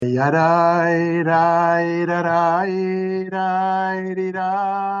Yarai, rai, rarai, rai, ri,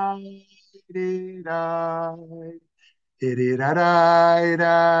 rai, ri, rai. Iri, rarai,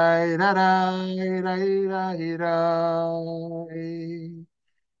 rai, rarai, rai, rai, rai.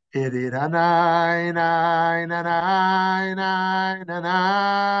 Iri, ranai, nai, nanai, nai,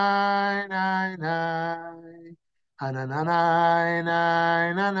 nanai, nai, nai. Ananai,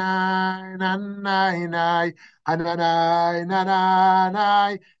 nai, nanai, nanai, nai. Ananai,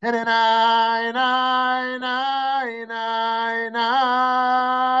 nanai, iri, nai, nai, nai, nai,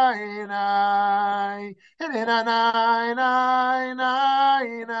 nai, nai. Iri, nanai, nai,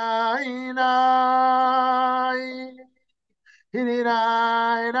 nai, nai, nai. Nai,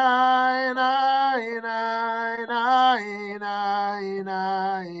 nai, nai, nai, nai, nai,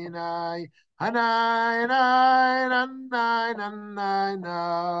 nai, nai. Hanai, nai, nan, nai, nan, nai, nai.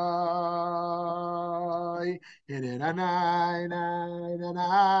 Nai, nai, nai, nai,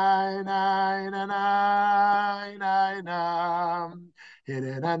 nai, nai, nai, nai, nam. Nai,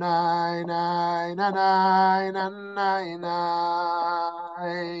 nai, nai, nai, nai, nai, nai.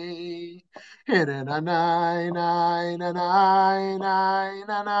 Na na na na na na na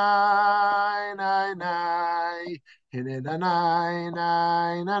na na na na. Na na na na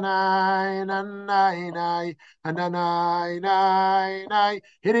na na na na na. Na na na na.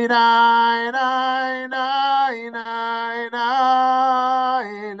 Hiri na na na na na na.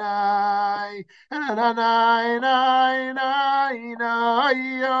 Na na na na na na.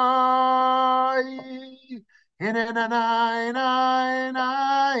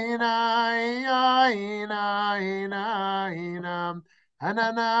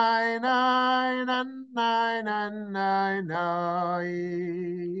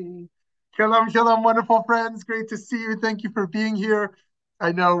 Shalom, shalom, wonderful friends. Great to see you. Thank you for being here.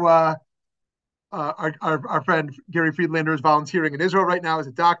 I know our friend Gary Friedlander is volunteering in Israel right now as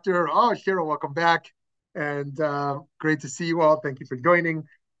a doctor. Oh, Cheryl, welcome back. And great to see you all. Thank you for joining.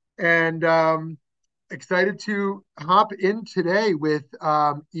 And excited to hop in today with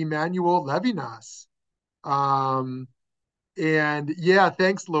Emmanuel Levinas. Um, and yeah,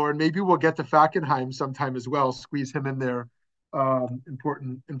 thanks, Lauren. Maybe we'll get to Falkenheim sometime as well. Squeeze him in there.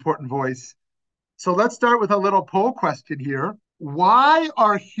 Important voice. So let's start with a little poll question here. Why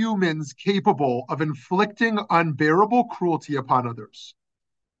are humans capable of inflicting unbearable cruelty upon others?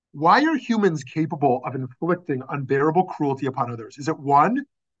 Why are humans capable of inflicting unbearable cruelty upon others? Is it one,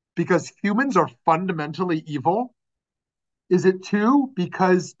 because humans are fundamentally evil? Is it two,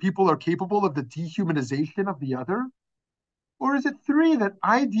 because people are capable of the dehumanization of the other? Or is it three, that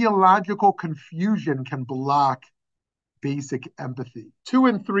ideological confusion can block basic empathy? Two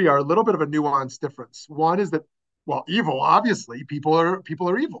and three are a little bit of a nuanced difference. One is that, well, evil, obviously, people are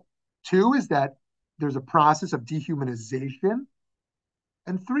evil. Two is that there's a process of dehumanization.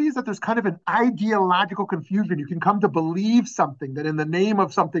 And three is that there's kind of an ideological confusion. You can come to believe something that in the name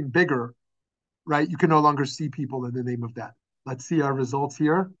of something bigger, right, you can no longer see people in the name of that. Let's see our results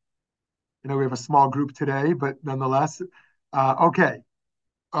here. You know, we have a small group today, but nonetheless, okay.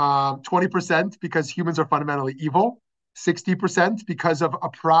 20% because humans are fundamentally evil, 60% because of a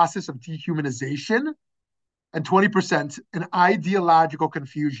process of dehumanization, and 20% an ideological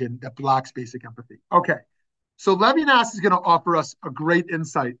confusion that blocks basic empathy. Okay, so Levinas is going to offer us a great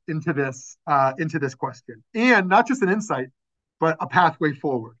insight into this question, and not just an insight, but a pathway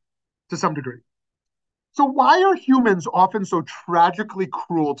forward to some degree. So, why are humans often so tragically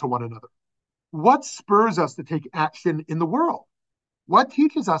cruel to one another? What spurs us to take action in the world? What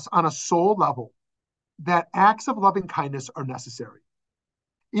teaches us on a soul level that acts of loving kindness are necessary?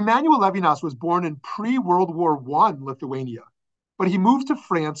 Emmanuel Levinas was born in pre-World War I Lithuania, but he moved to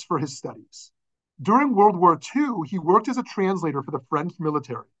France for his studies. During World War II, he worked as a translator for the French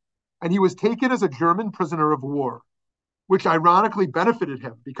military, and he was taken as a German prisoner of war, which ironically benefited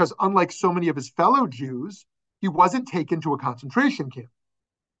him because, unlike so many of his fellow Jews, he wasn't taken to a concentration camp.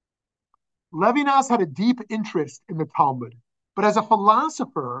 Levinas had a deep interest in the Talmud, but as a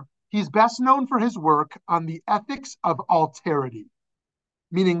philosopher, he's best known for his work on the ethics of alterity,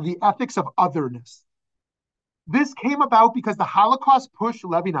 meaning the ethics of otherness. This came about because the Holocaust pushed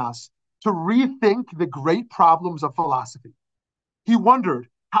Levinas to rethink the great problems of philosophy. He wondered,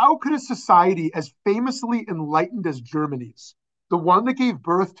 how could a society as famously enlightened as Germany's, the one that gave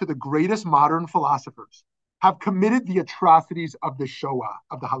birth to the greatest modern philosophers, have committed the atrocities of the Shoah,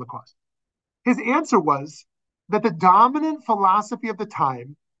 of the Holocaust? His answer was that the dominant philosophy of the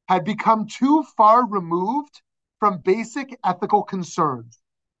time had become too far removed from basic ethical concerns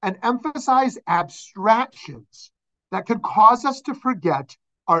and emphasized abstractions that could cause us to forget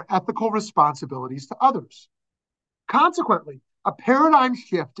our ethical responsibilities to others. Consequently, A paradigm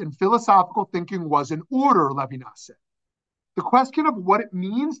shift in philosophical thinking was in order, Levinas said. The question of what it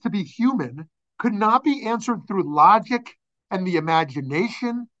means to be human could not be answered through logic and the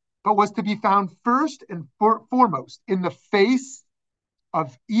imagination, but was to be found first and foremost in the face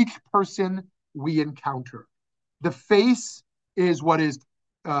of each person we encounter. The face is what is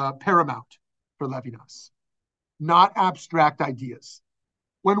paramount for Levinas, not abstract ideas.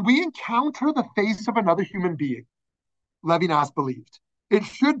 When we encounter the face of another human being, Levinas believed, it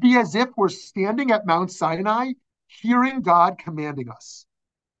should be as if we're standing at Mount Sinai, hearing God commanding us.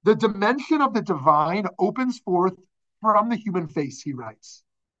 The dimension of the divine opens forth from the human face, he writes.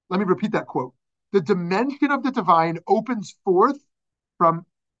 Let me repeat that quote. The dimension of the divine opens forth from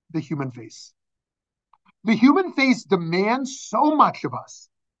the human face. The human face demands so much of us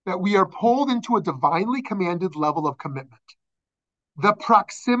that we are pulled into a divinely commanded level of commitment. The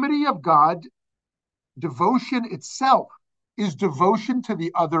proximity of God, devotion itself, is devotion to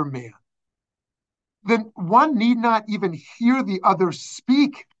the other man. Then one need not even hear the other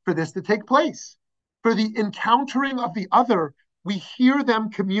speak for this to take place. For the encountering of the other, we hear them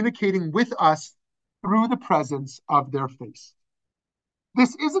communicating with us through the presence of their face.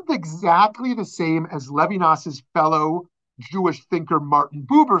 This isn't exactly the same as Levinas's fellow Jewish thinker Martin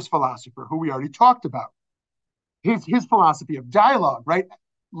Buber's philosopher, who we already talked about. His philosophy of dialogue, right?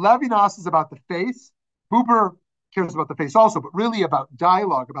 Levinas is about the face. Buber cares about the face also, but really about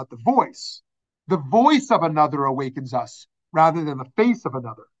dialogue, about the voice. The voice of another awakens us rather than the face of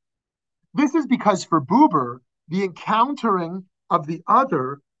another. This is because for Buber, the encountering of the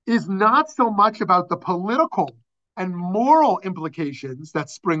other is not so much about the political and moral implications that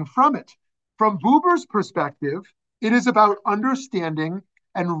spring from it. From Buber's perspective, it is about understanding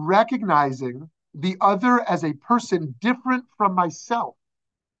and recognizing the other as a person different from myself,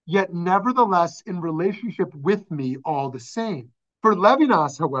 yet nevertheless in relationship with me all the same. For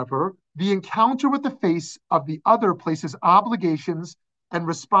Levinas, however, the encounter with the face of the other places obligations and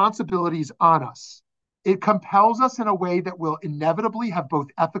responsibilities on us. It compels us in a way that will inevitably have both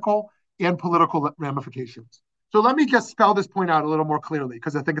ethical and political ramifications. So let me just spell this point out a little more clearly,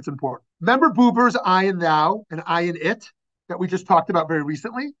 because I think it's important. Remember Buber's I and thou and I and it that we just talked about very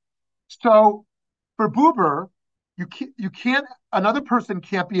recently? So for Buber, you can't, another person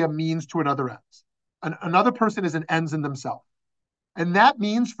can't be a means to another ends. Another person is an ends in themselves. And that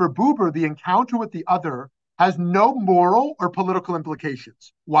means for Buber, the encounter with the other has no moral or political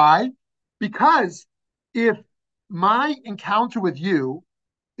implications. Why? Because if my encounter with you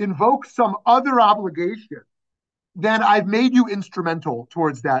invokes some other obligation, then I've made you instrumental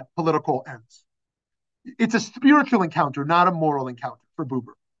towards that political ends. It's a spiritual encounter, not a moral encounter for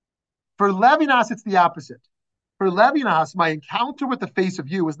Buber. For Levinas, it's the opposite. For Levinas, my encounter with the face of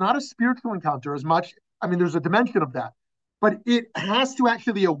you is not a spiritual encounter as much. I mean, there's a dimension of that, but it has to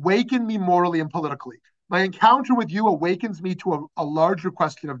actually awaken me morally and politically. My encounter with you awakens me to a larger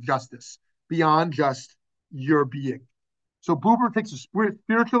question of justice beyond just your being. So Buber takes a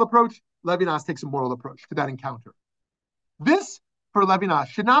spiritual approach, Levinas takes a moral approach to that encounter. This, for Levinas,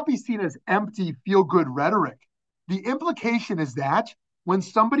 should not be seen as empty, feel-good rhetoric. The implication is that when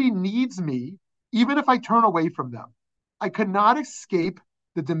somebody needs me, even if I turn away from them, I cannot escape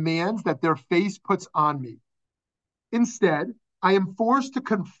the demands that their face puts on me. Instead, I am forced to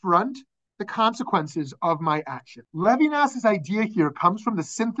confront the consequences of my action. Levinas's idea here comes from the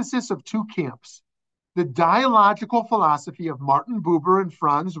synthesis of two camps: the dialogical philosophy of Martin Buber and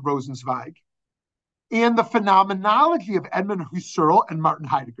Franz Rosenzweig, and the phenomenology of Edmund Husserl and Martin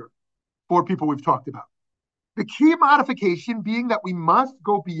Heidegger, four people we've talked about. The key modification being that we must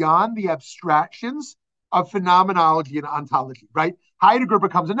go beyond the abstractions of phenomenology and ontology, right? Heidegger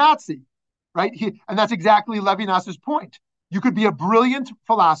becomes a Nazi, right? And that's exactly Levinas's point. You could be a brilliant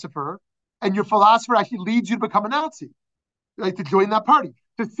philosopher, and your philosopher actually leads you to become a Nazi, right? To join that party.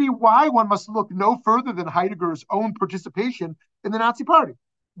 To see why, one must look no further than Heidegger's own participation in the Nazi party.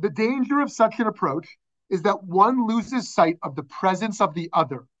 The danger of such an approach is that one loses sight of the presence of the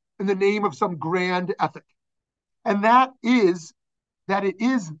other in the name of some grand ethic. And that it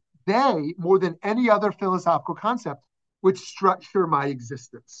is they, more than any other philosophical concept, which structure my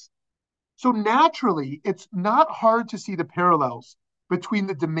existence. So naturally, it's not hard to see the parallels between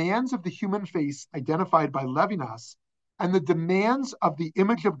the demands of the human face identified by Levinas and the demands of the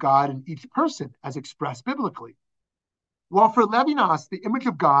image of God in each person as expressed biblically. While for Levinas, the image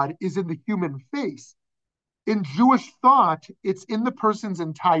of God is in the human face, in Jewish thought, it's in the person's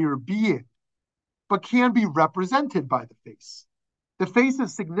entire being, but can be represented by the face. The face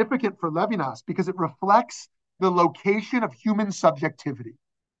is significant for Levinas because it reflects the location of human subjectivity.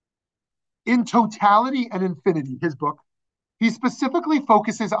 In Totality and Infinity, his book, He specifically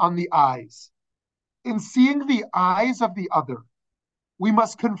focuses on the eyes. In seeing the eyes of the other, we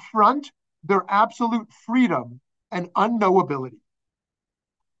must confront their absolute freedom and unknowability.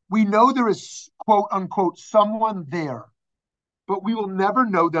 We know there is, quote unquote, someone there, but we will never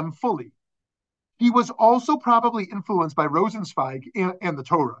know them fully. He was also probably influenced by Rosenzweig and the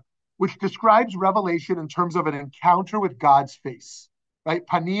Torah, which describes revelation in terms of an encounter with God's face, right?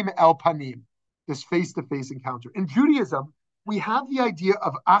 Panim el panim, this face-to-face encounter. In Judaism, we have the idea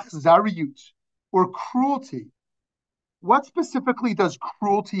of achzariyut, or cruelty. What specifically does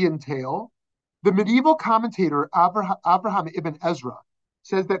cruelty entail? The medieval commentator Abraham ibn Ezra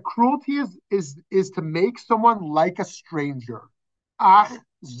says that cruelty is to make someone like a stranger.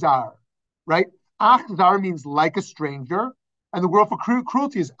 Achzar, right? Achzar means like a stranger, and the word for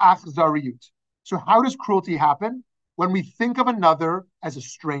cruelty is achzariyut. So how does cruelty happen? When we think of another as a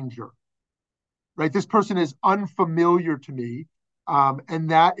stranger, right? This person is unfamiliar to me, and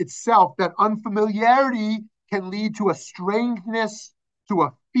that itself, that unfamiliarity can lead to a strangeness, to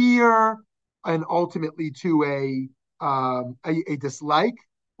a fear, and ultimately to a dislike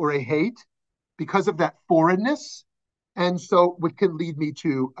or a hate because of that foreignness. And so what can lead me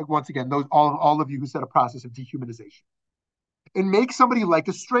to, once again, those all of you who said a process of dehumanization. It makes somebody like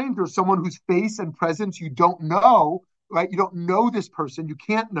a stranger, someone whose face and presence you don't know, right? You don't know this person, you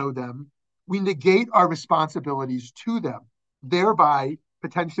can't know them. We negate our responsibilities to them, thereby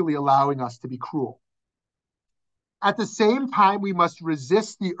potentially allowing us to be cruel. At the same time, we must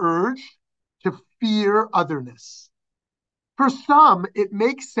resist the urge to fear otherness. For some, it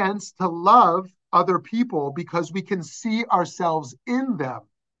makes sense to love other people because we can see ourselves in them.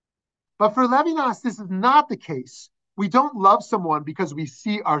 But for Levinas, this is not the case. We don't love someone because we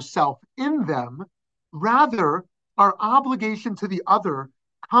see ourselves in them. Rather, our obligation to the other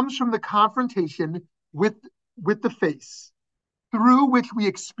comes from the confrontation with the face, through which we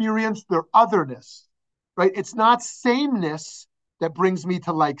experience their otherness, right? It's not sameness that brings me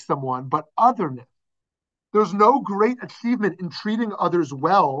to like someone, but otherness. There's no great achievement in treating others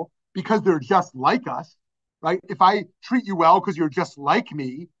well because they're just like us, right? If I treat you well because you're just like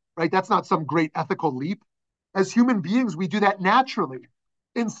me, right? That's not some great ethical leap. As human beings, we do that naturally.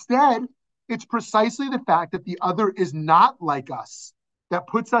 Instead, it's precisely the fact that the other is not like us that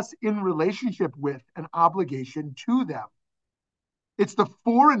puts us in relationship with an obligation to them. It's the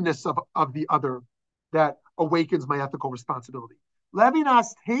foreignness of the other that awakens my ethical responsibility. Levinas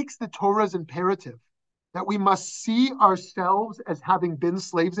takes the Torah's imperative that we must see ourselves as having been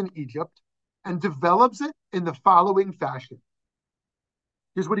slaves in Egypt and develops it in the following fashion.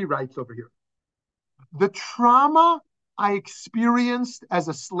 Here's what he writes over here. The trauma I experienced as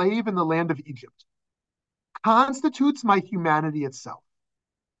a slave in the land of Egypt constitutes my humanity itself.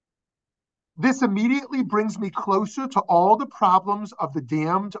 This immediately brings me closer to all the problems of the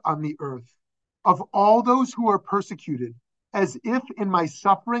damned on the earth, of all those who are persecuted, as if in my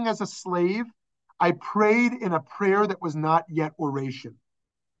suffering as a slave, I prayed in a prayer that was not yet oration,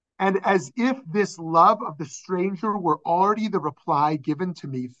 and as if this love of the stranger were already the reply given to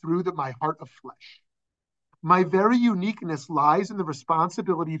me through my heart of flesh. My very uniqueness lies in the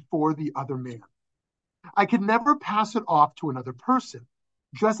responsibility for the other man. I could never pass it off to another person,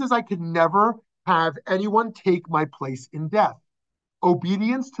 just as I could never have anyone take my place in death.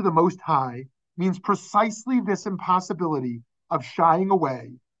 Obedience to the Most High means precisely this impossibility of shying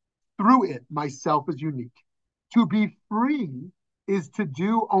away. Through it, myself is unique. To be free is to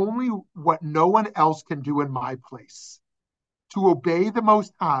do only what no one else can do in my place. To obey the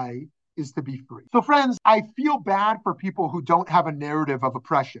Most High is to be free. So, friends, I feel bad for people who don't have a narrative of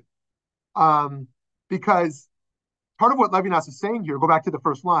oppression, because part of what Levinas is saying here, go back to the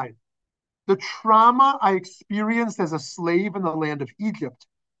first line, the trauma I experienced as a slave in the land of Egypt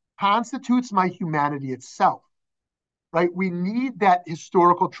constitutes my humanity itself, right? We need that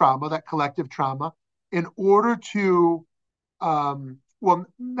historical trauma, that collective trauma, in order to, well,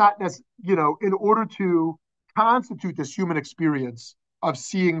 not necessarily, in order to constitute this human experience of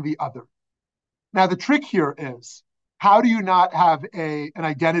seeing the other. Now, the trick here is, how do you not have an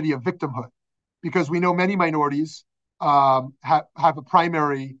identity of victimhood? Because we know many minorities have a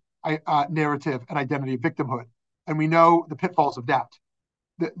primary narrative and identity of victimhood, and we know the pitfalls of that.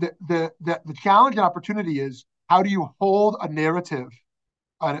 The challenge and opportunity is, how do you hold a narrative,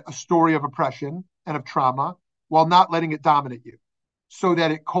 a story of oppression and of trauma, while not letting it dominate you, so that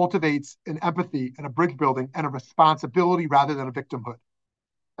it cultivates an empathy and a bridge building and a responsibility rather than a victimhood?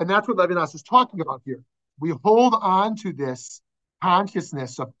 And that's what Levinas is talking about here. We hold on to this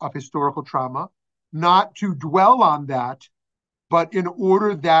consciousness of historical trauma, not to dwell on that, but in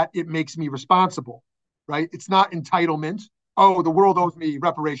order that it makes me responsible, right? It's not entitlement. oh, the world owes me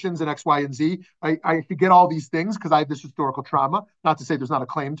reparations and X, Y, and Z. I should get all these things because I have this historical trauma. Not to say there's not a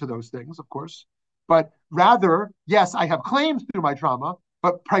claim to those things, of course, but rather, yes, I have claims to my trauma,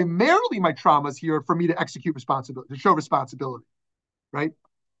 but primarily my trauma is here for me to execute responsibility, to show responsibility, right?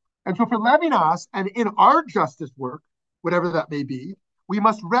 And so for Levinas and in our justice work, whatever that may be, we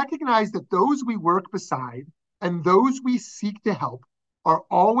must recognize that those we work beside and those we seek to help are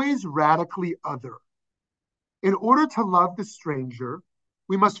always radically other. In order to love the stranger,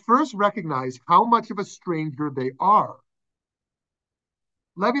 we must first recognize how much of a stranger they are.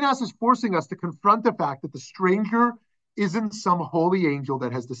 Levinas is forcing us to confront the fact that the stranger isn't some holy angel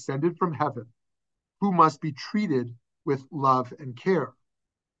that has descended from heaven who must be treated with love and care.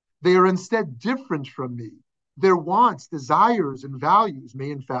 They are instead different from me. Their wants, desires, and values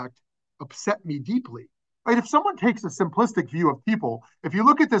may, in fact, upset me deeply. Right? If someone takes a simplistic view of people, if you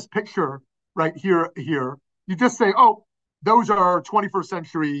look at this picture right here, you just say, "Oh, those are 21st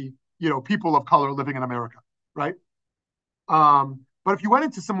century, people of color living in America," right? But if you went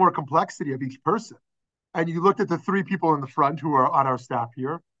into some more complexity of each person, and you looked at the three people in the front who are on our staff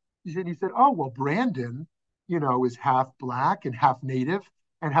here, you said, "Oh, well, Brandon, is half black and half native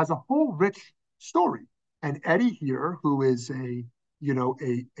and has a whole rich story. And Eddie here, who is a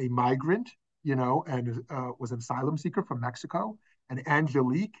migrant, and was an asylum seeker from Mexico, and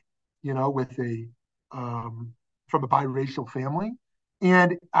Angelique, with from a biracial family,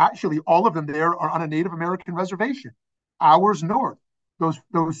 and actually all of them there are on a Native American reservation, hours north.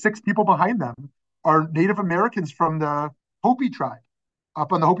 Those six people behind them are Native Americans from the Hopi tribe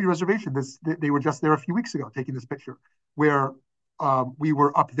up on the Hopi reservation. They were just there a few weeks ago taking this picture where we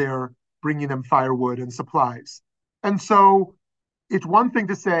were up there bringing them firewood and supplies. And so it's one thing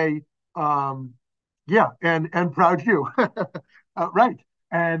to say, yeah, and proud Jew, right?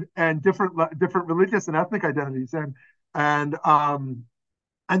 And different religious and ethnic identities, and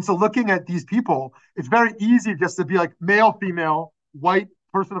so looking at these people, it's very easy just to be like male, female, white,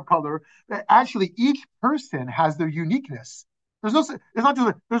 person of color. Actually, each person has their uniqueness.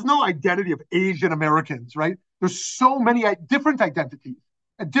 There's no identity of Asian Americans, right? There's so many different identities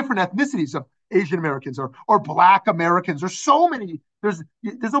and different ethnicities of Asian Americans or Black Americans. There's so many. There's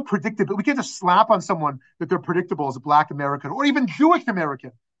no predictability. We can't just slap on someone that they're predictable as a Black American or even Jewish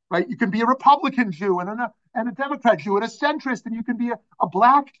American, right? You can be a Republican Jew and a Democrat Jew and a centrist, and you can be a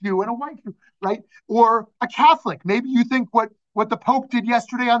Black Jew and a white Jew, right? Or a Catholic. Maybe you think what the Pope did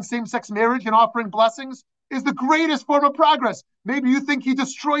yesterday on same-sex marriage and offering blessings is the greatest form of progress. Maybe you think he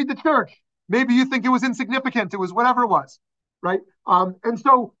destroyed the church. Maybe you think it was insignificant. It was whatever it was, right? And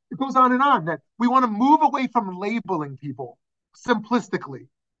so it goes on that we want to move away from labeling people simplistically,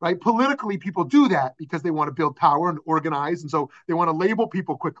 right? Politically, people do that because they want to build power and organize. And so they want to label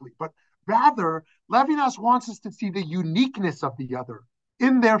people quickly. But rather, Levinas wants us to see the uniqueness of the other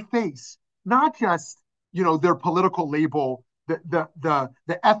in their face, not just, their political label,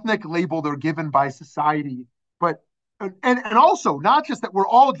 the ethnic label they're given by society, but and also not just that we're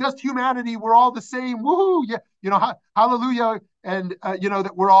all just humanity, we're all the same, woohoo, yeah, hallelujah, and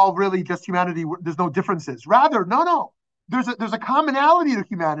that we're all really just humanity. There's no differences. Rather, no, there's a commonality to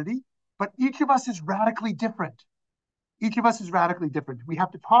humanity, but each of us is radically different. Each of us is radically different. We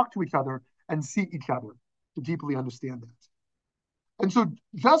have to talk to each other and see each other to deeply understand that. And so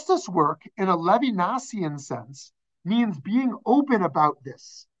justice work in a Levinasian sense means being open about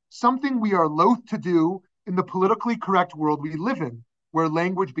this, something we are loath to do in the politically correct world we live in, where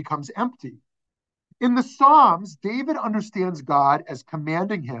language becomes empty. In the Psalms, David understands God as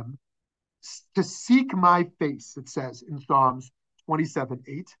commanding him to seek my face, it says in Psalms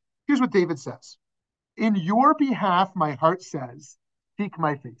 27:8. Here's what David says. In your behalf, my heart says, seek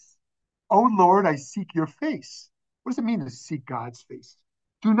my face. Oh Lord, I seek your face. What does it mean to seek God's face?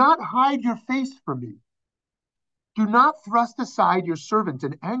 Do not hide your face from me. Do not thrust aside your servant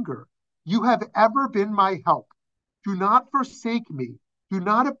in anger. You have ever been my help. Do not forsake me. Do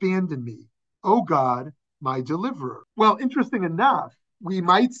not abandon me. O God, my deliverer. Well, interesting enough, we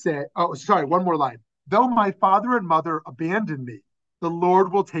might say, oh, sorry, one more line. Though my father and mother abandon me, the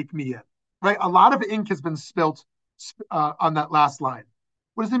Lord will take me in. Right? A lot of ink has been spilt on that last line.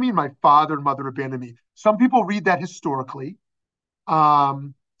 What does it mean, my father and mother abandoned me? Some people read that historically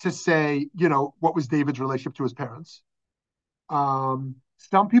to say, what was David's relationship to his parents?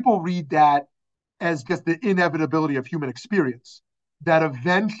 Some people read that as just the inevitability of human experience, that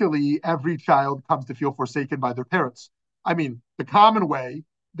eventually every child comes to feel forsaken by their parents. I mean, the common way,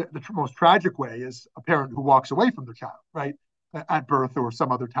 the most tragic way, is a parent who walks away from their child, right, at birth or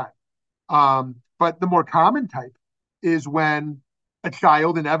some other time. But the more common type is when a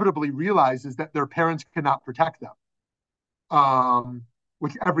child inevitably realizes that their parents cannot protect them. um,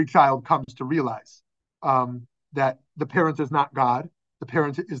 which every child comes to realize, that the parent is not God, the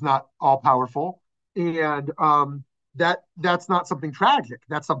parent is not all powerful, and that's not something tragic.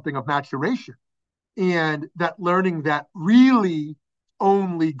 That's something of maturation, and that learning that really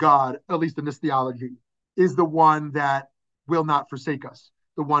only God, at least in this theology, is the one that will not forsake us,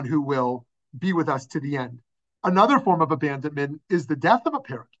 the one who will be with us to the end. Another form of abandonment is the death of a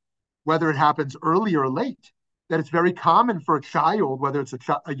parent, whether it happens early or late. That it's very common for a child, whether it's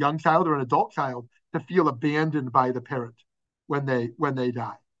a young child or an adult child, to feel abandoned by the parent when they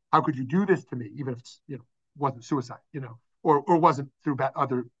die. How could you do this to me? Even if it's wasn't suicide, or wasn't through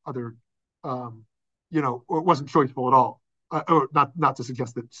other um, or it wasn't choiceful at all. Or not to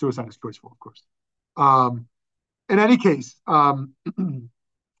suggest that suicide is choiceful, of course. Um, in any case, when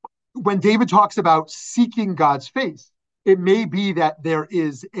David talks about seeking God's face, it may be that there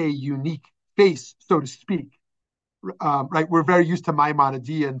is a unique face, so to speak. Right? We're very used to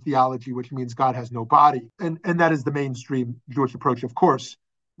Maimonidean theology, which means God has no body, and that is the mainstream Jewish approach, of course,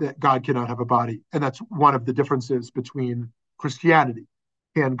 that God cannot have a body, and that's one of the differences between Christianity.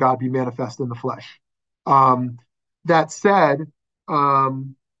 Can God be manifest in the flesh? Um, that said,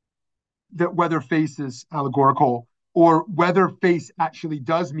 um, that whether face is allegorical or whether face actually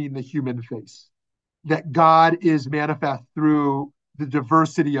does mean the human face, that God is manifest through the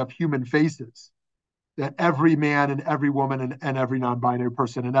diversity of human faces, that every man and every woman and every non-binary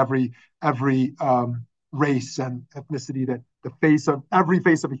person and every race and ethnicity, that the face of every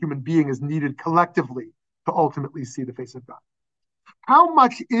face of a human being is needed collectively to ultimately see the face of God. How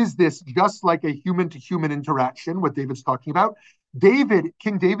much is this just like a human to human interaction, what David's talking about?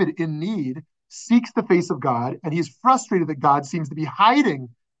 King David in need, seeks the face of God, and he's frustrated that God seems to be hiding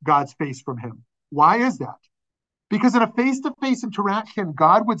God's face from him. Why is that? Because in a face to face interaction,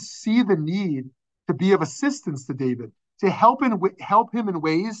 God would see the need to be of assistance to David, to help him in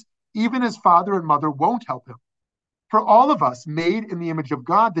ways even his father and mother won't help him. For all of us made in the image of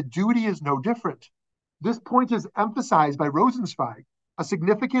God, the duty is no different. This point is emphasized by Rosenzweig, a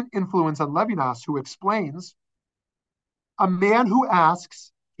significant influence on Levinas, who explains, a man who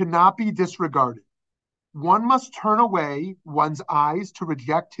asks cannot be disregarded. One must turn away one's eyes to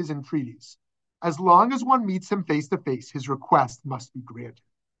reject his entreaties. As long as one meets him face to face, his request must be granted.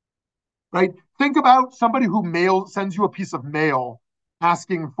 Right? Think about somebody who sends you a piece of mail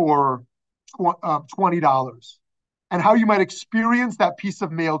asking for $20, and how you might experience that piece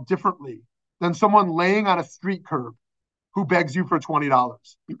of mail differently than someone laying on a street curb who begs you for $20.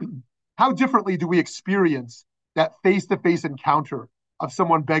 How differently do we experience that face-to-face encounter of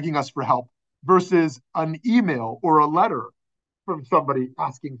someone begging us for help versus an email or a letter from somebody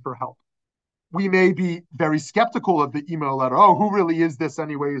asking for help? We may be very skeptical of the email letter. Oh, who really is this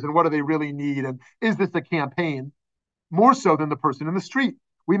anyways? And what do they really need? And is this a campaign? More so than the person in the street.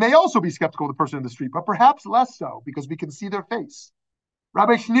 We may also be skeptical of the person in the street, but perhaps less so because we can see their face.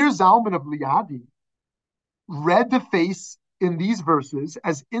 Rabbi Shneur Zalman of Liadi read the face in these verses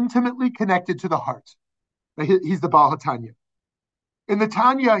as intimately connected to the heart. He's the Baal HaTanya. In the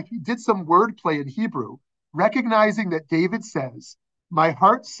Tanya, he did some wordplay in Hebrew, recognizing that David says, my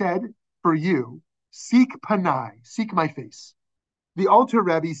heart said for you, seek panai, seek my face. The Alter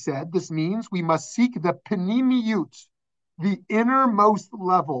Rebbe said this means we must seek the panimiyut, the innermost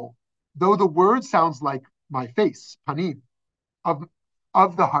level, though the word sounds like my face, panim, of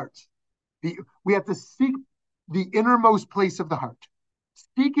the heart. We have to seek the innermost place of the heart.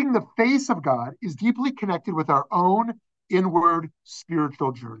 Seeking the face of God is deeply connected with our own inward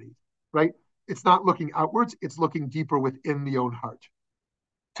spiritual journey, right? It's not looking outwards, it's looking deeper within the own heart.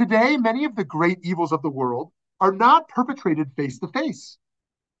 Today, many of the great evils of the world are not perpetrated face to face.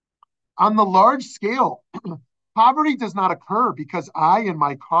 On the large scale, poverty does not occur because I, in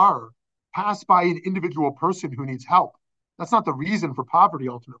my car, pass by an individual person who needs help. That's not the reason for poverty,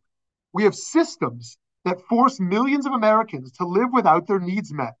 ultimately. We have systems that force millions of Americans to live without their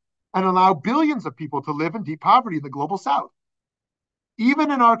needs met and allow billions of people to live in deep poverty in the global south.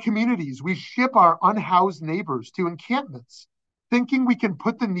 Even in our communities, we ship our unhoused neighbors to encampments, thinking we can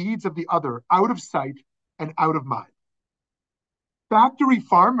put the needs of the other out of sight and out of mind. Factory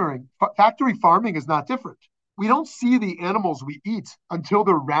farming is not different. We don't see the animals we eat until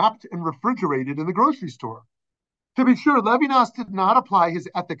they're wrapped and refrigerated in the grocery store. To be sure, Levinas did not apply his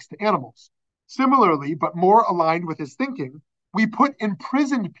ethics to animals. Similarly, but more aligned with his thinking, we put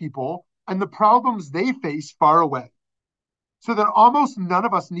imprisoned people and the problems they face far away, so that almost none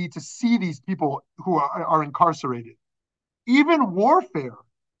of us need to see these people who are incarcerated. Even warfare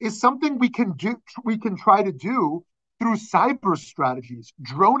is something we can try to do through cyber strategies,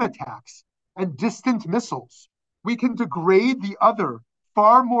 drone attacks, and distant missiles. We can degrade the other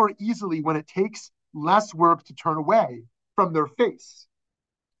far more easily when it takes less work to turn away from their face,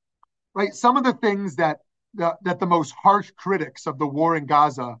 right? Some of the things that the most harsh critics of the war in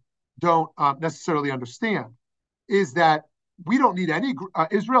Gaza don't necessarily understand is that we don't need any,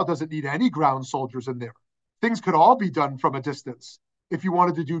 Israel doesn't need any ground soldiers in there. Things could all be done from a distance if you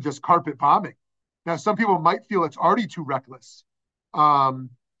wanted to do just carpet bombing. Now, some people might feel it's already too reckless. And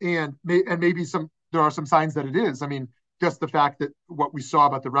maybe there are some signs that it is. I mean, just the fact that what we saw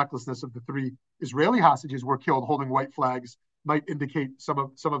about the recklessness of the three Israeli hostages were killed holding white flags might indicate some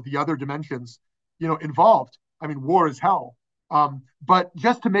of the other dimensions, involved. I mean, war is hell. But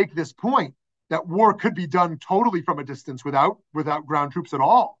just to make this point, that war could be done totally from a distance without ground troops at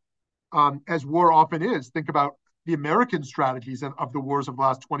all, as war often is. Think about the American strategies of the wars of the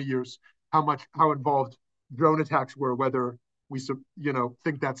last 20 years, how involved drone attacks were, whether we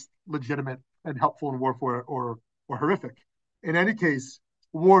think that's legitimate and helpful in warfare or horrific. In any case,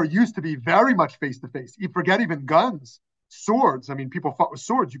 war used to be very much face to face. You forget even guns, swords. I mean, people fought with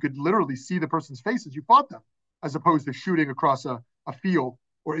swords. You could literally see the person's face as you fought them, as opposed to shooting across a field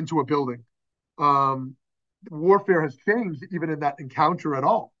or into a building. Um, Warfare has changed even in that encounter at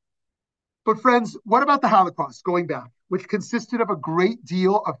all. But friends, what about the Holocaust, going back, which consisted of a great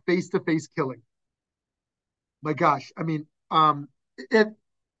deal of face-to-face killing? My gosh, I mean, if,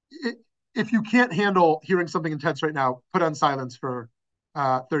 if you can't handle hearing something intense right now, put on silence for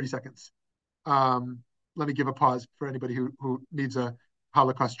 30 seconds. Let me give a pause for anybody who needs a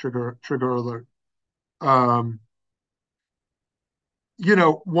Holocaust trigger alert. Um,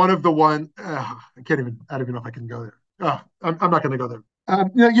 one of the one I don't even know if I can go there. I'm not going to go there.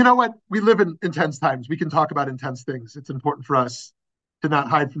 You know what? We live in intense times. We can talk about intense things. It's important for us to not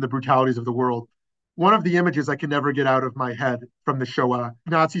hide from the brutalities of the world. One of the images I can never get out of my head from the Shoah,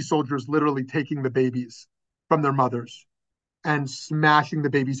 Nazi soldiers literally taking the babies from their mothers and smashing the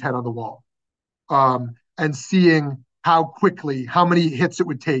baby's head on the wall, and seeing how many hits it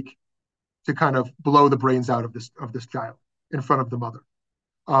would take to kind of blow the brains out of this child in front of the mother.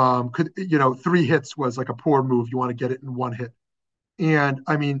 3 hits was like a poor move. You want to get it in one hit. And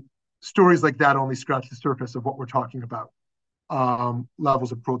I mean, stories like that only scratch the surface of what we're talking about.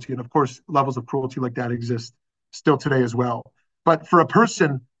 Levels of cruelty. And of course, levels of cruelty like that exist still today as well. But for a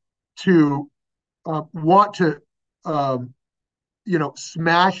person to want to,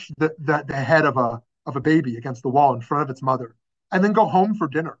 smash the head of a baby against the wall in front of its mother and then go home for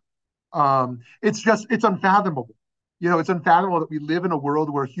dinner, it's unfathomable. It's unfathomable that we live in a world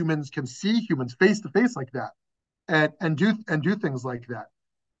where humans can see humans face to face like that and do things like that.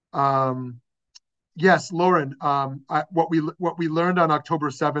 Yes, Lauren. What we learned on October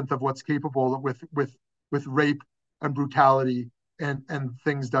 7th of what's capable with rape and brutality and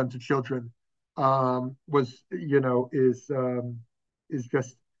things done to children, was is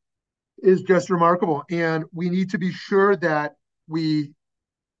just is just remarkable, and we need to be sure that we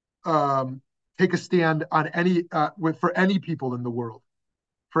take a stand on for any people in the world,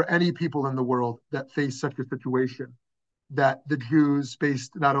 that face such a situation, that the Jews,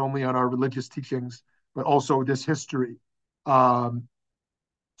 based not only on our religious teachings but also this history, um,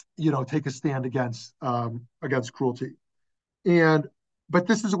 take a stand against cruelty. And but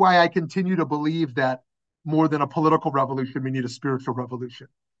this is why I continue to believe that more than a political revolution, we need a spiritual revolution.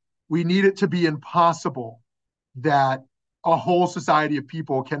 We need it to be impossible that a whole society of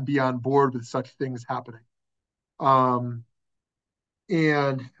people can be on board with such things happening. Um,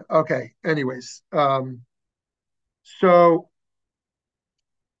 and okay, so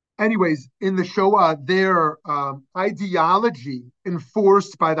in the Shoah, their ideology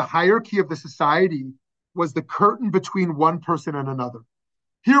enforced by the hierarchy of the society was the curtain between one person and another.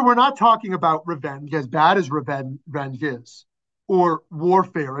 Here, we're not talking about revenge, as bad as revenge is, or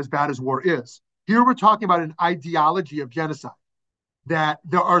warfare, as bad as war is. Here, we're talking about an ideology of genocide, that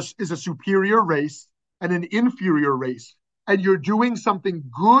is a superior race and an inferior race, and you're doing something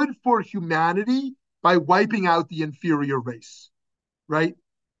good for humanity by wiping out the inferior race, right?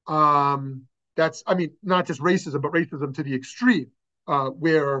 That's, I mean, not just racism, but racism to the extreme,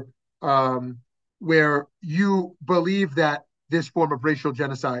 where you believe that this form of racial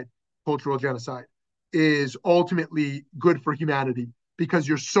genocide, cultural genocide, is ultimately good for humanity because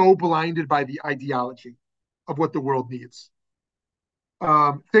you're so blinded by the ideology of what the world needs.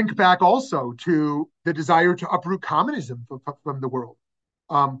 Think back also to the desire to uproot communism from the world.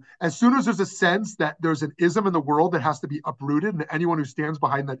 As soon as there's a sense that there's an ism in the world that has to be uprooted, and anyone who stands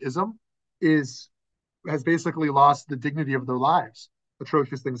behind that ism has basically lost the dignity of their lives.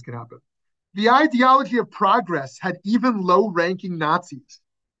 Atrocious things can happen. The ideology of progress had even low-ranking Nazis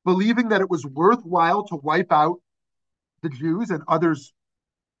believing that it was worthwhile to wipe out the Jews and others.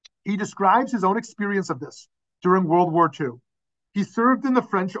 He describes his own experience of this during World War II. He served in the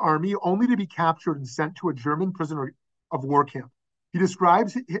French army only to be captured and sent to a German prisoner of war camp. He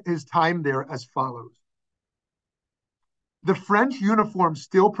describes his time there as follows. The French uniform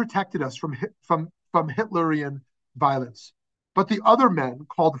still protected us from Hitlerian violence. But the other men,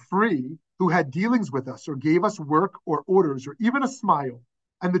 called free, who had dealings with us or gave us work or orders or even a smile,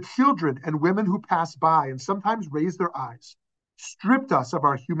 and the children and women who passed by and sometimes raised their eyes, stripped us of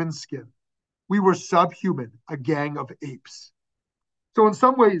our human skin. We were subhuman, a gang of apes. So in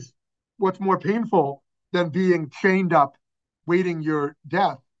some ways, what's more painful than being chained up, waiting your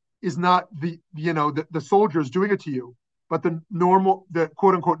death, is not the soldiers doing it to you, but the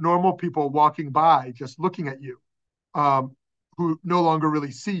quote unquote normal people walking by, just looking at you, who no longer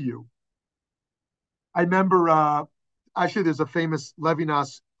really see you. I remember actually there's a famous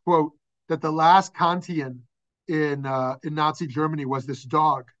Levinas quote that the last Kantian in Nazi Germany was this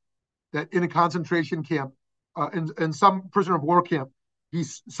dog that in a concentration camp, in some prisoner of war camp,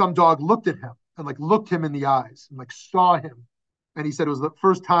 some dog looked at him and like looked him in the eyes and like saw him, and he said it was the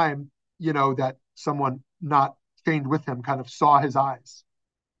first time that someone not chained with him kind of saw his eyes.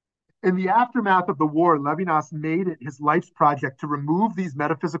 In the aftermath of the war, Levinas made it his life's project to remove these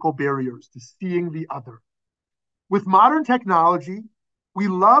metaphysical barriers to seeing the other. With modern technology, we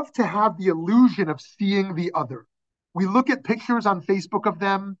love to have the illusion of seeing the other. We look at pictures on Facebook of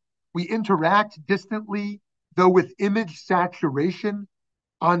them. We interact distantly, though with image saturation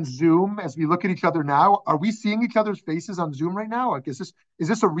on Zoom as we look at each other now. Are we seeing each other's faces on Zoom right now? Like, is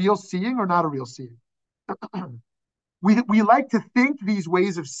this a real seeing or not a real seeing? We like to think these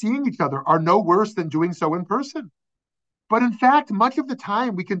ways of seeing each other are no worse than doing so in person. But in fact, much of the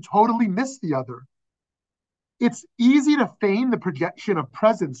time, we can totally miss the other. It's easy to feign the projection of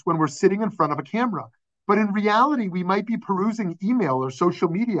presence when we're sitting in front of a camera. But in reality, we might be perusing email or social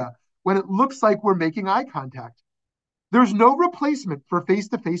media when it looks like we're making eye contact. There's no replacement for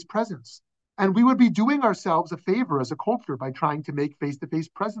face-to-face presence. And we would be doing ourselves a favor as a culture by trying to make face-to-face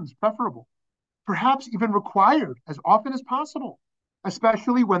presence preferable, perhaps even required as often as possible,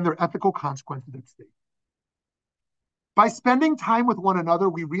 especially when there are ethical consequences at stake. By spending time with one another,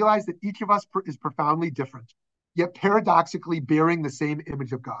 we realize that each of us is profoundly different, yet paradoxically bearing the same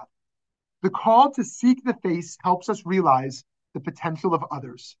image of God. The call to seek the face helps us realize the potential of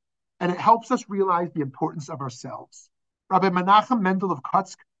others, and it helps us realize the importance of ourselves. Rabbi Menachem Mendel of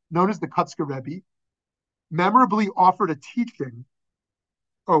Kutsk, known as the Kutzker Rebbe, memorably offered a teaching.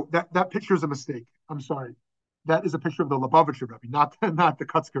 Oh, that picture is a mistake. I'm sorry. That is a picture of the Lubavitcher Rebbe, not the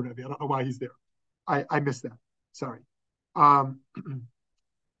Kutzker Rebbe. I don't know why he's there. I missed that. Sorry.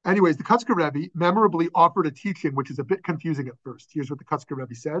 Anyways, the Kutzker Rebbe memorably offered a teaching which is a bit confusing at first. Here's what the Kutzker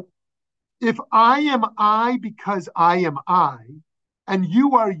Rebbe said. If I am I because I am I, and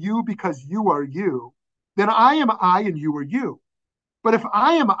you are you because you are you, then I am I and you are you. But if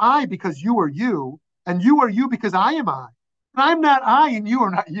I am I because you are you, and you are you because I am I, then I'm not I and you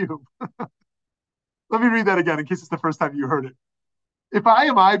are not you. Let me read that again in case it's the first time you heard it. If I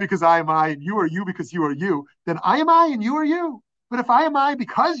am I because I am I and you are you because you are you, then I am I and you are you. But if I am I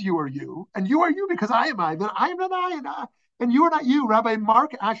because you are you, and you are you because I am I, then I am not and you are not you. Rabbi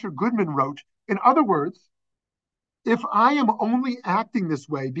Mark Asher Goodman wrote, in other words, if I am only acting this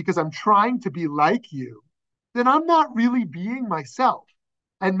way because I'm trying to be like you, then I'm not really being myself.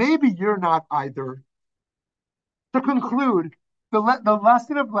 And maybe you're not either. To conclude, the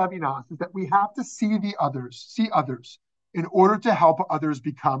lesson of Levinas is that we have to see others in order to help others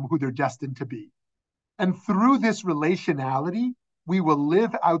become who they're destined to be. And through this relationality, we will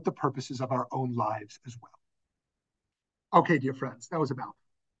live out the purposes of our own lives as well. Okay, dear friends, that was about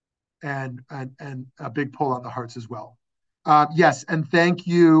and a big pull on the hearts as well. Yes, and thank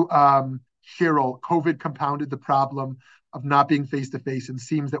you, Cheryl. COVID compounded the problem of not being face to face, and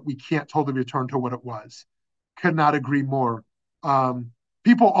seems that we can't totally return to what it was. Could not agree more.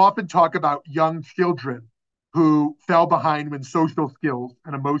 People often talk about young children who fell behind in social skills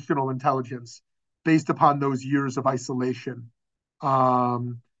and emotional intelligence based upon those years of isolation.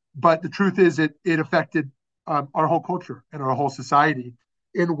 But the truth is, it affected our whole culture and our whole society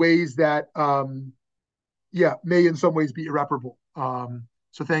in ways that, may in some ways be irreparable.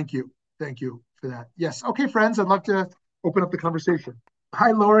 So thank you for that. Yes, okay, friends, I'd love to open up the conversation.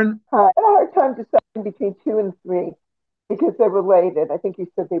 Hi, Lauren. I had a hard time deciding between 2 and 3 because they're related. I think you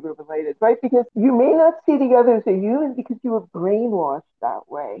said they were related, right? Because you may not see the others as you, and because you were brainwashed that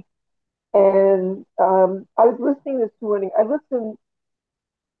way. And I was listening this morning. I listen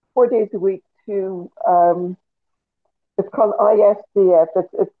 4 days a week to it's called ISDF.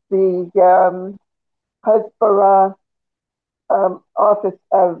 It's the Hasbara Office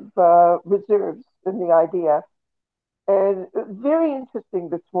of Reserves in the IDF. And very interesting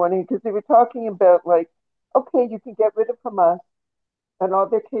this morning because they were talking about like, okay, you can get rid of Hamas and all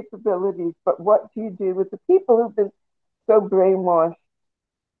their capabilities, but what do you do with the people who've been so brainwashed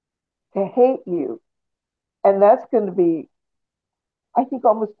to hate you? And that's going to be, I think,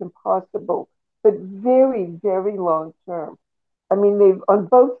 almost impossible, but very, very long term. I mean, they've on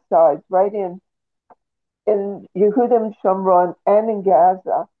both sides, right in Yehudim, Shomron, and in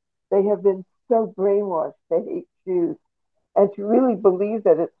Gaza, they have been so brainwashed to hate Jews and to really believe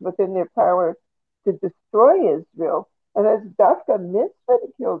that it's within their power to destroy Israel. And as Dafka mitzvah to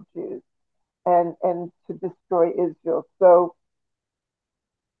kill Jews and to destroy Israel. So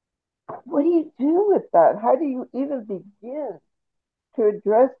what do you do with that? How do you even begin to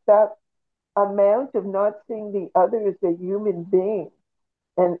address that amount of not seeing the other as a human being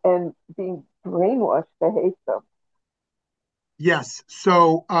and being brainwashed to hate them? Yes.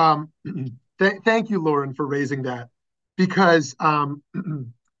 So thank you, Lauren, for raising that because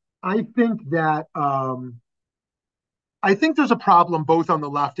I think that I think there's a problem both on the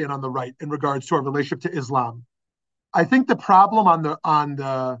left and on the right in regards to our relationship to Islam. I think the problem on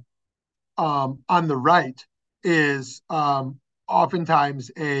the right is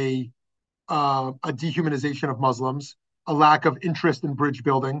oftentimes a dehumanization of Muslims, a lack of interest in bridge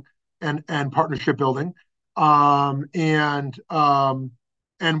building and partnership building, and and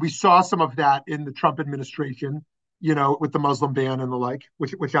we saw some of that in the Trump administration, with the Muslim ban and the like,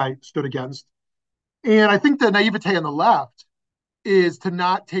 which I stood against. And I think the naivete on the left is to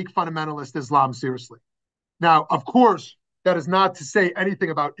not take fundamentalist Islam seriously. Now, of course, that is not to say anything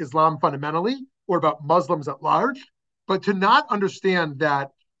about Islam fundamentally or about Muslims at large, but to not understand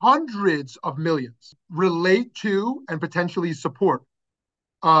that hundreds of millions relate to and potentially support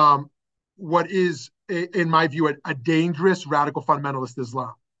um, what is, in my view, a dangerous radical fundamentalist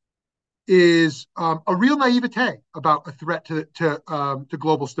Islam is a real naivete about a threat to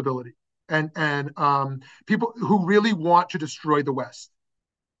global stability and people who really want to destroy the West.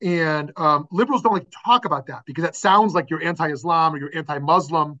 And liberals don't like to talk about that because that sounds like you're anti-Islam or you're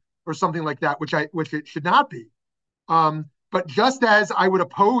anti-Muslim or something like that, which it should not be. But just as I would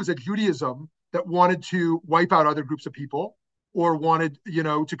oppose a Judaism that wanted to wipe out other groups of people or wanted,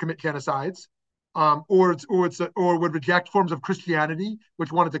 to commit genocides, or would reject forms of Christianity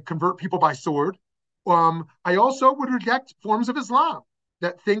which wanted to convert people by sword. I also would reject forms of Islam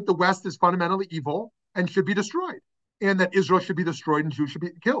that think the West is fundamentally evil and should be destroyed, and that Israel should be destroyed and Jews should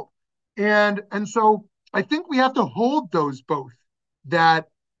be killed. And so I think we have to hold those both, that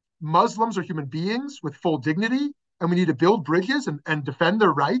Muslims are human beings with full dignity, and we need to build bridges and defend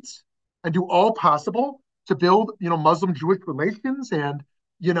their rights and do all possible to build, Muslim Jewish relations and,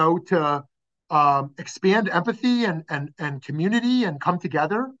 to expand empathy and community and come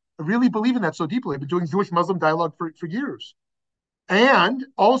together. I really believe in that so deeply. I've been doing Jewish Muslim dialogue for years. And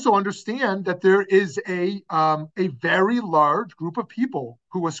also understand that there is a very large group of people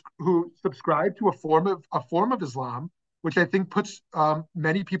who subscribe to a form of Islam, which I think puts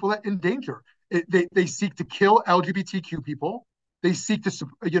many people in danger. They seek to kill LGBTQ people. They seek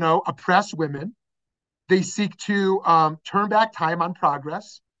to oppress women. They seek to turn back time on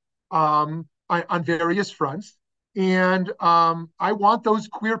progress on various fronts. And I want those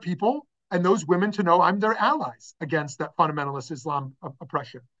queer people and those women to know I'm their allies against that fundamentalist Islam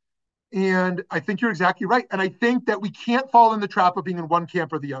oppression. And I think you're exactly right. And I think that we can't fall in the trap of being in one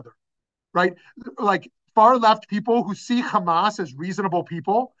camp or the other, right? Like far left people who see Hamas as reasonable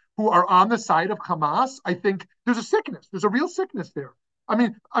people who are on the side of Hamas, I think there's a sickness. There's a real sickness there.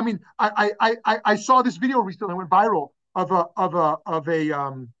 I saw this video recently, went viral of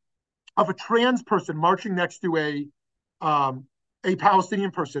a trans person marching next to a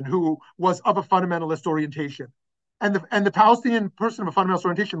Palestinian person who was of a fundamentalist orientation. And the Palestinian person of a fundamentalist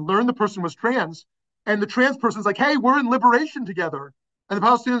orientation learned the person was trans, and the trans person's like, "Hey, we're in liberation together." And the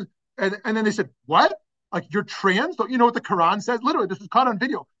Palestinians, and then they said, "What? Like you're trans? Don't you know what the Quran says?" Literally, this was caught on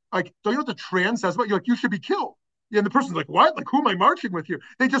video. Like, don't you know what the trans says about you? Like, you should be killed. Yeah, and the person's like, "What? Like, who am I marching with here?"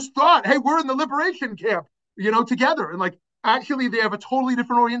 They just thought, "Hey, we're in the liberation camp, together." And like, actually, they have a totally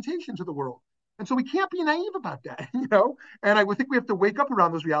different orientation to the world. And so we can't be naive about that, And I would think we have to wake up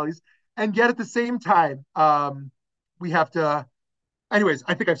around those realities, and yet at the same time, we have to. Anyways,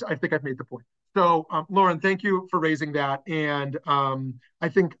 I think I've made the point. So, Lauren, thank you for raising that. And I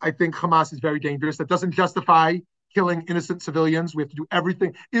think Hamas is very dangerous. That doesn't justify killing innocent civilians. We have to do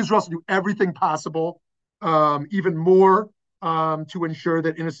everything. Israel has to do everything possible, even more, to ensure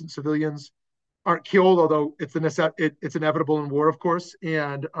that innocent civilians aren't killed. Although it's inevitable in war, of course.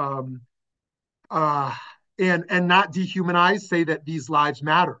 And uh, and not dehumanize, say that these lives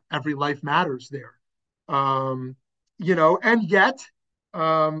matter, every life matters there. Um, and yet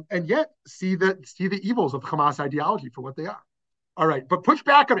see the evils of Hamas ideology for what they are. All right, but push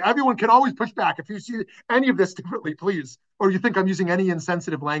back. I mean, everyone can always push back. If you see any of this differently, please, or you think I'm using any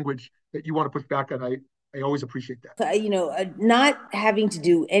insensitive language that you want to push back on, I always appreciate that. Not having to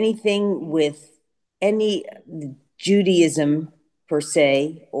do anything with any Judaism per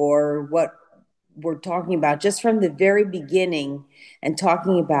se, or what we're talking about, just from the very beginning, and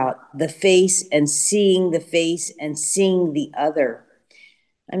talking about the face and seeing the face and seeing the other.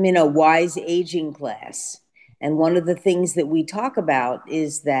 I'm in a wise aging class. And one of the things that we talk about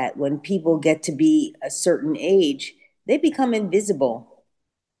is that when people get to be a certain age, they become invisible.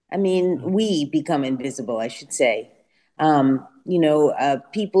 I mean, we become invisible, I should say.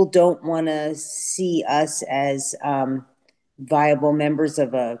 People don't want to see us as viable members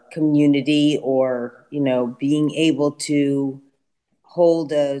of a community, or, being able to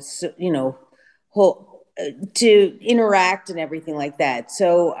hold a, hold, to interact and everything like that.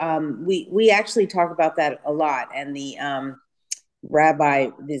 So we actually talk about that a lot. And the rabbi,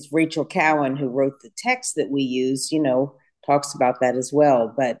 this Rachel Cowan, who wrote the text that we use, talks about that as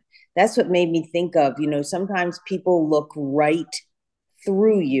well. But that's what made me think of, sometimes people look right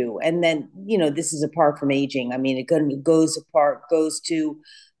through you. And then, this is apart from aging. I mean, goes to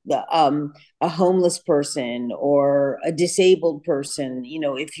a homeless person or a disabled person,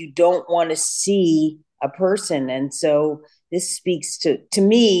 if you don't want to see a person. And so this speaks to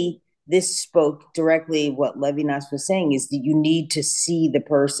me, this spoke directly what Levinas was saying, is that you need to see the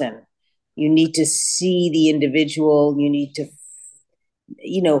person. You need to see the individual. You need to,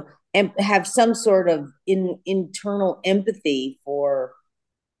 and have some sort of internal empathy for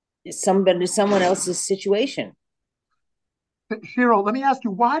someone else's situation. Cheryl, let me ask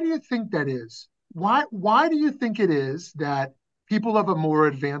you, why do you think that is? Why do you think it is that people of a more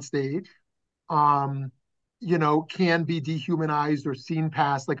advanced age, um, can be dehumanized or seen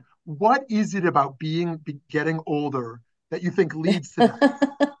past? Like, what is it about getting older that you think leads to that?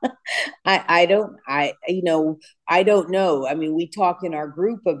 I don't know. I mean, we talk in our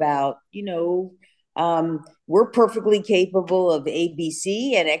group about, we're perfectly capable of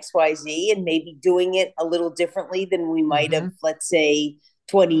ABC and XYZ, and maybe doing it a little differently than we might have, Mm-hmm. let's say,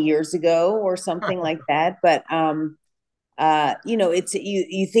 20 years ago or something like that. But it's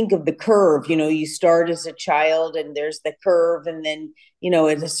you think of the curve. You start as a child and there's the curve, and then,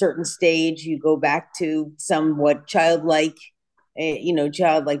 at a certain stage you go back to somewhat childlike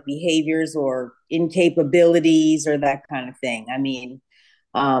behaviors or incapabilities or that kind of thing. I mean,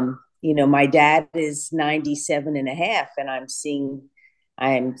 my dad is 97 and a half, and I'm seeing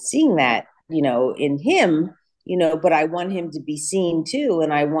that, in him, but I want him to be seen too.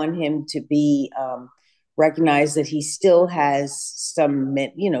 And I want him to be, recognize that he still has some,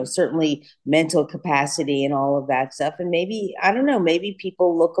 certainly mental capacity and all of that stuff. And maybe, I don't know, maybe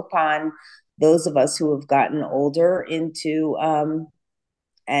people look upon those of us who have gotten older into,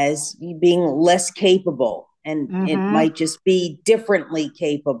 as being less capable, and it Mm-hmm. might just be differently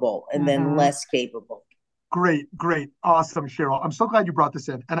capable and then Mm-hmm. less capable. Great, awesome, Cheryl. I'm so glad you brought this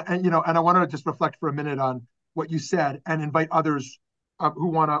in, and I want to just reflect for a minute on what you said, and invite others who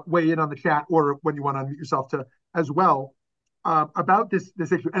want to weigh in on the chat, or when you want to unmute yourself to as well, about this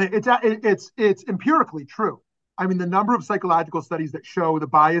issue. And it's empirically true. I mean, the number of psychological studies that show the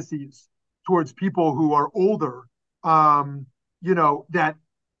biases towards people who are older, that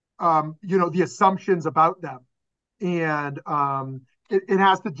the assumptions about them, and it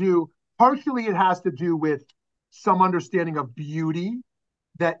has to do, partially it has to do with some understanding of beauty,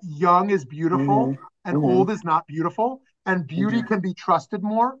 that young is Mm-hmm. beautiful and Mm-hmm. old is not beautiful, and beauty Mm-hmm. can be trusted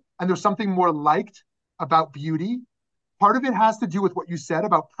more, and there's something more liked about beauty. Part of it has to do with what you said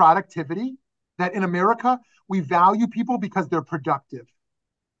about productivity, that in America we value people because they're productive,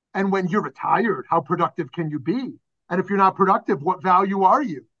 and when you're retired, how productive can you be? And if you're not productive, what value are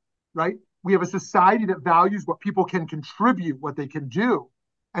you? Right? We have a society that values what people can contribute, what they can do.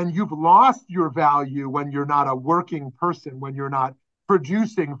 And you've lost your value when you're not a working person, when you're not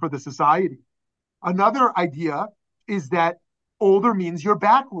producing for the society. Another idea is that older means you're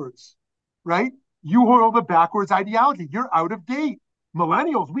backwards, right? You hold a backwards ideology. You're out of date.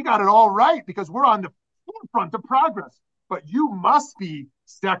 Millennials, we got it all right because we're on the forefront of progress. But you must be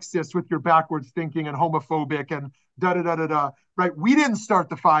sexist with your backwards thinking and homophobic and da da da da da, right? We didn't start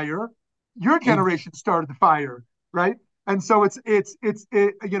the fire. Your generation started the fire, right? And so but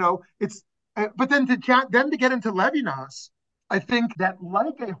then to get into Levinas, I think that,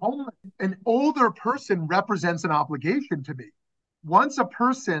 like a homeless, an older person represents an obligation to me. Once a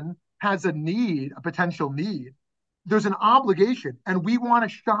person has a need, a potential need, there's an obligation, and we want to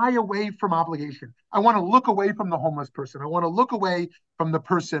shy away from obligation. I want to look away from the homeless person. I want to look away from the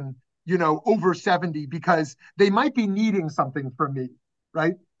person, over 70 because they might be needing something from me,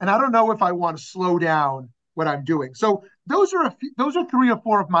 right? And I don't know if I want to slow down what I'm doing. So those are three or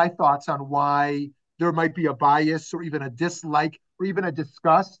four of my thoughts on why there might be a bias or even a dislike or even a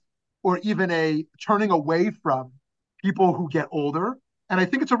disgust or even a turning away from people who get older. And I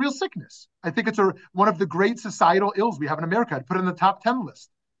think it's a real sickness. I think it's one of the great societal ills we have in America. I'd put it in the top 10 list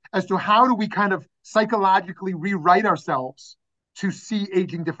as to how do we kind of psychologically rewrite ourselves to see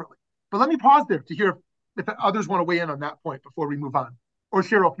aging differently. But let me pause there to hear if others want to weigh in on that point before we move on. Or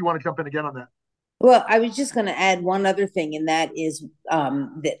Cheryl, if you want to jump in again on that. Well, I was just going to add one other thing, and that is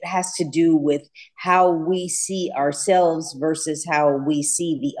that has to do with how we see ourselves versus how we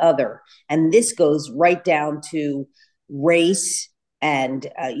see the other. And this goes right down to race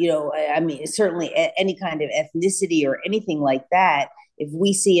and, I mean, certainly any kind of ethnicity or anything like that. If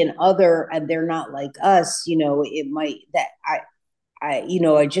we see an other and they're not like us, it might that I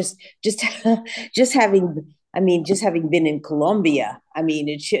just just having just having been in Colombia, I mean,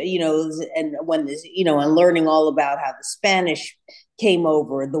 and when this, and learning all about how the Spanish came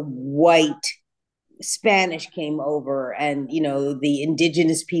over, the white Spanish came over, and the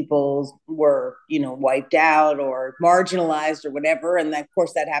indigenous peoples were wiped out or marginalized or whatever, and of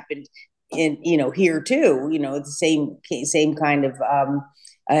course that happened in here too. The same kind of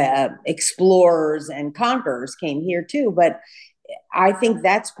explorers and conquerors came here too, but I think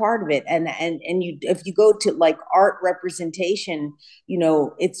that's part of it. And you, if you go to like art representation,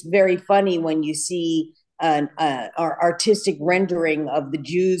 it's very funny when you see an artistic rendering of the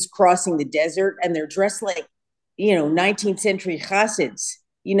Jews crossing the desert and they're dressed like 19th century Hasids.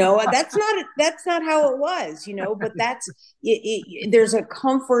 That's not how it was. But there's a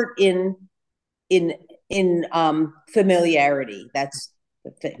comfort in familiarity. That's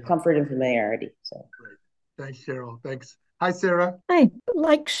comfort and familiarity. So great. Thanks, Cheryl. Thanks. Hi, Sarah. Hi,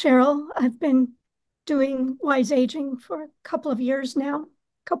 like Cheryl, I've been doing wise aging for a couple of years now,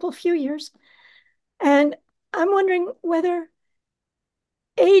 few years. And I'm wondering whether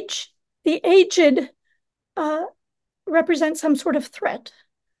the aged represent some sort of threat.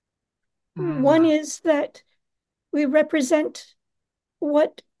 One is that we represent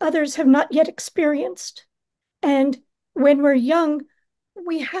what others have not yet experienced. And when we're young,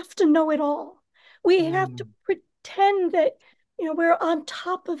 we have to know it all. We have to pretend that we're on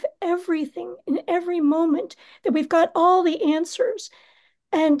top of everything in every moment, that we've got all the answers.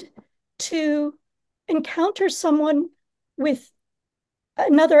 And to encounter someone with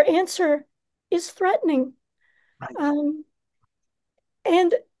another answer is threatening. Right.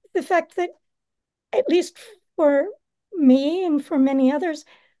 And the fact that, at least for me and for many others,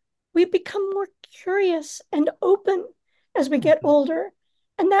 we become more curious and open as we get older.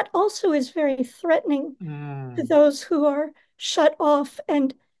 And that also is very threatening to those who are shut off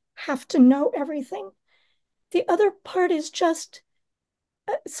and have to know everything. The other part is just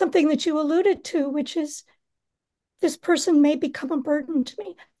something that you alluded to, which is this person may become a burden to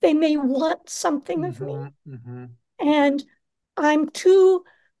me. They may want something of me. And I'm too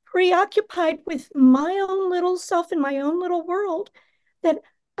preoccupied with my own little self in my own little world that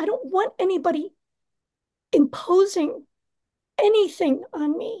I don't want anybody imposing anything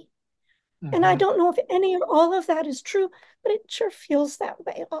on me. And I don't know if any or all of that is true, but it sure feels that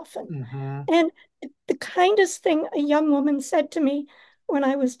way often. And the kindest thing a young woman said to me when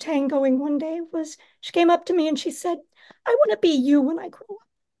I was tangoing one day was, she came up to me and she said, "I want to be you when I grow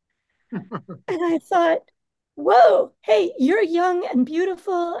up." And I thought, whoa, hey, you're young and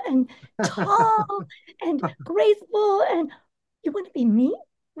beautiful and tall and graceful, and you want to be me?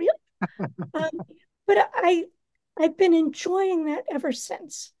 Really? But I've been enjoying that ever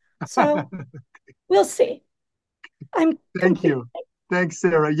since. So we'll see. I'm Thank you. Thanks,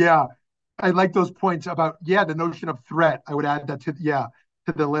 Sarah. Yeah. I like those points about, the notion of threat. I would add that to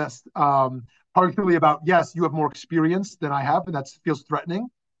the list. Partially about, yes, you have more experience than I have, and that feels threatening.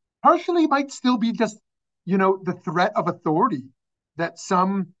 Partially might still be just, the threat of authority that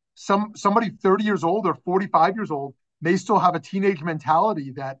somebody 30 years old or 45 years old may still have a teenage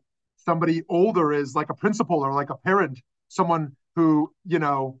mentality that somebody older is like a principal or like a parent, someone who,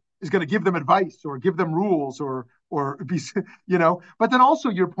 is going to give them advice or give them rules or be, but then also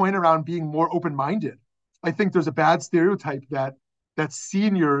your point around being more open-minded. I think there's a bad stereotype that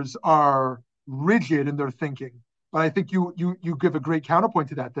seniors are rigid in their thinking. But I think you give a great counterpoint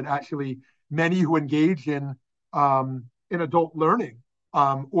to that actually many who engage in adult learning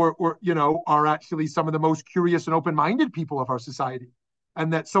or are actually some of the most curious and open-minded people of our society.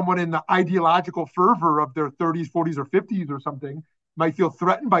 and that someone in the ideological fervor of their 30s, 40s, or 50s or something might feel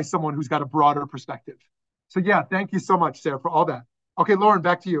threatened by someone who's got a broader perspective. So yeah, thank you so much, Sarah, for all that. Okay, Lauren,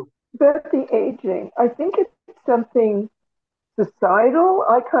 back to you. But the aging, I think it's something societal.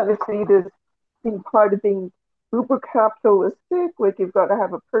 I kind of see this being part of being uber capitalistic, like you've got to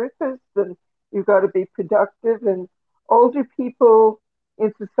have a purpose and you've got to be productive. And older people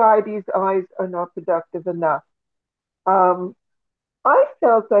in society's eyes are not productive enough. Um, I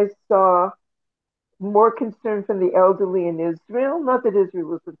felt I saw more concern from the elderly in Israel. Not that Israel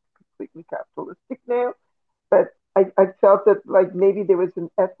was completely capitalistic now, but I felt that like maybe there was an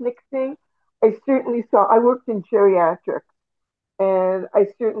ethnic thing. I certainly saw, I worked in geriatrics, and I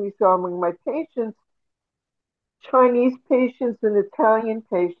certainly saw among my patients, Chinese patients and Italian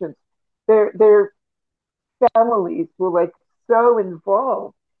patients, their families were like so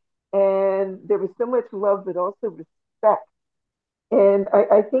involved, and there was so much love, but also respect. And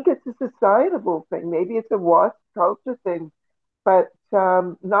I think it's a societal thing. Maybe it's a WASP culture thing, but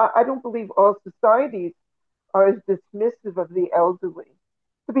not. I don't believe all societies are as dismissive of the elderly.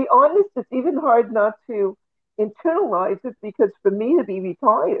 To be honest, it's even hard not to internalize it because for me to be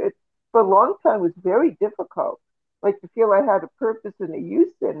retired for a long time was very difficult. Like to feel I had a purpose and a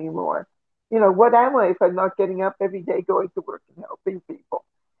use anymore. You know, what am I if I'm not getting up every day, going to work and helping people?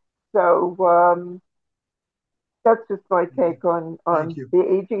 So that's just my take on Thank you. the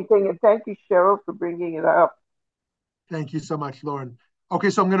aging thing. And thank you, Cheryl, for bringing it up. Thank you so much, Lauren. Okay,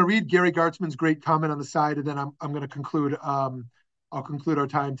 so I'm going to read Gary Gartzman's great comment on the side, and then I'm going to conclude. I'll conclude our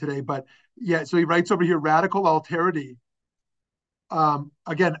time today. But yeah, so he writes over here: radical alterity.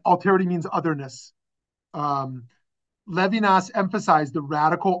 Again, alterity means otherness. Um, Levinas emphasized the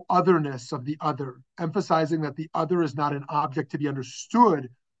radical otherness of the other, emphasizing that the other is not an object to be understood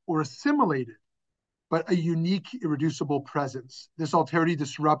or assimilated, but a unique, irreducible presence. This alterity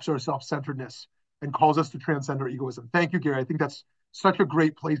disrupts our self-centeredness and calls us to transcend our egoism. Thank you, Gary. I think that's such a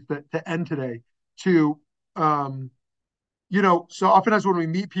great place to end today. To, so often as when we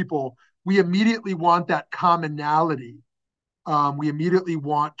meet people, we immediately want that commonality. We immediately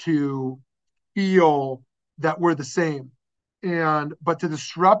want to feel that we're the same. But to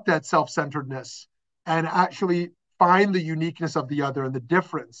disrupt that self-centeredness and actually find the uniqueness of the other and the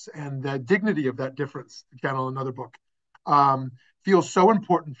difference and the dignity of that difference, to channel another book, feels so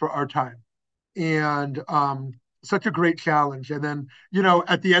important for our time. And such a great challenge. And then,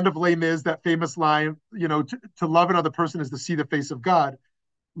 at the end of Les Mis, that famous line, to love another person is to see the face of God.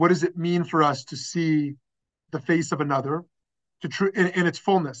 What does it mean for us to see the face of another in its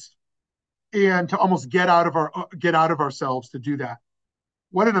fullness, and to almost get out of ourselves to do that?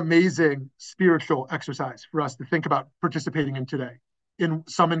 What an amazing spiritual exercise for us to think about participating in today, in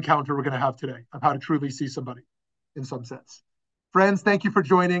some encounter we're going to have today of how to truly see somebody in some sense. Friends, thank you for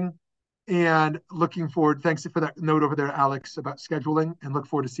joining, and looking forward. Thanks for that note over there, Alex, about scheduling, and look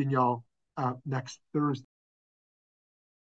forward to seeing y'all next Thursday.